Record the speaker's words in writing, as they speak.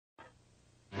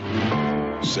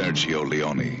Sergio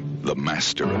Leone, the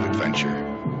master of adventure,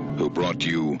 who brought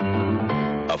you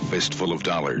a fistful of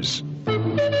dollars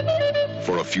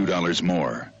for a few dollars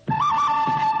more.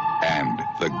 And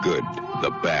the good,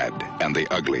 the bad, and the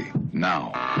ugly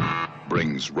now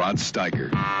brings Rod Steiger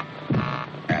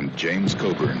and James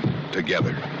Coburn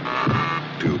together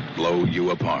to blow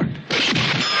you apart.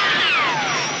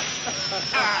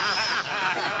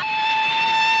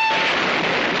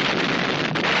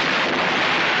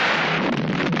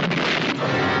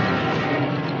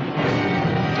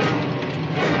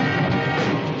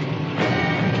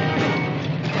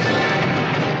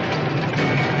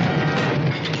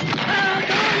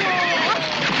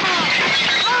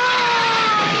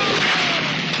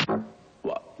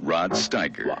 Rod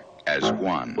Steiger as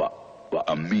Juan,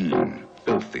 a mean,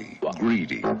 filthy,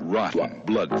 greedy, rotten,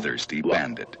 bloodthirsty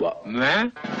bandit.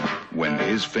 When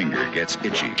his finger gets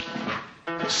itchy,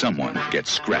 someone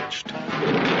gets scratched.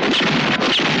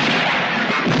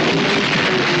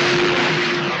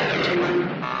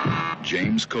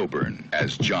 James Coburn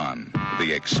as John,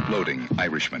 the exploding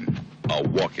Irishman, a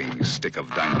walking stick of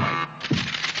dynamite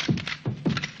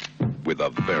with a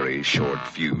very short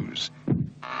fuse.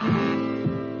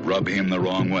 Rub him the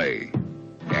wrong way,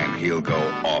 and he'll go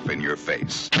off in your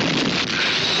face.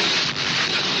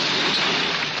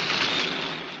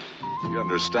 You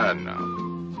understand now?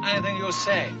 Anything you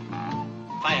say,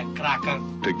 firecracker.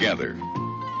 Together,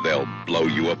 they'll blow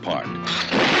you apart.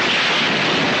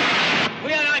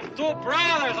 We are like two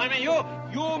brothers. I mean,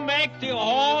 you make the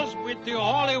holes with the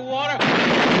holy water,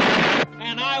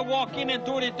 and I walk in and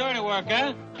do the dirty work,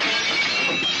 eh?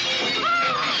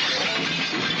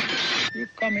 You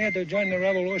come here to join the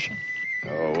revolution?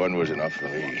 Oh, one was enough for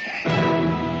me.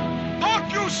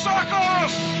 Fuck you,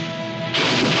 suckers!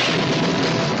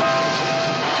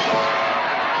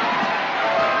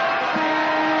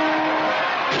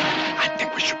 I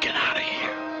think we should get out of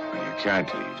here. You can't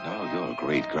leave. No, you're a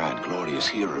great, grand, glorious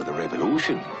hero of the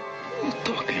revolution. What are you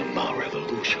talking about,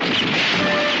 revolution?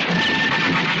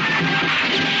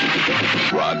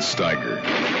 Rod Steiger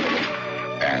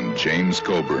and James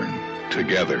Coburn.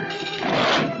 Together,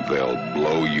 they'll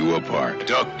blow you apart.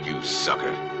 Duck, you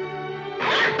sucker.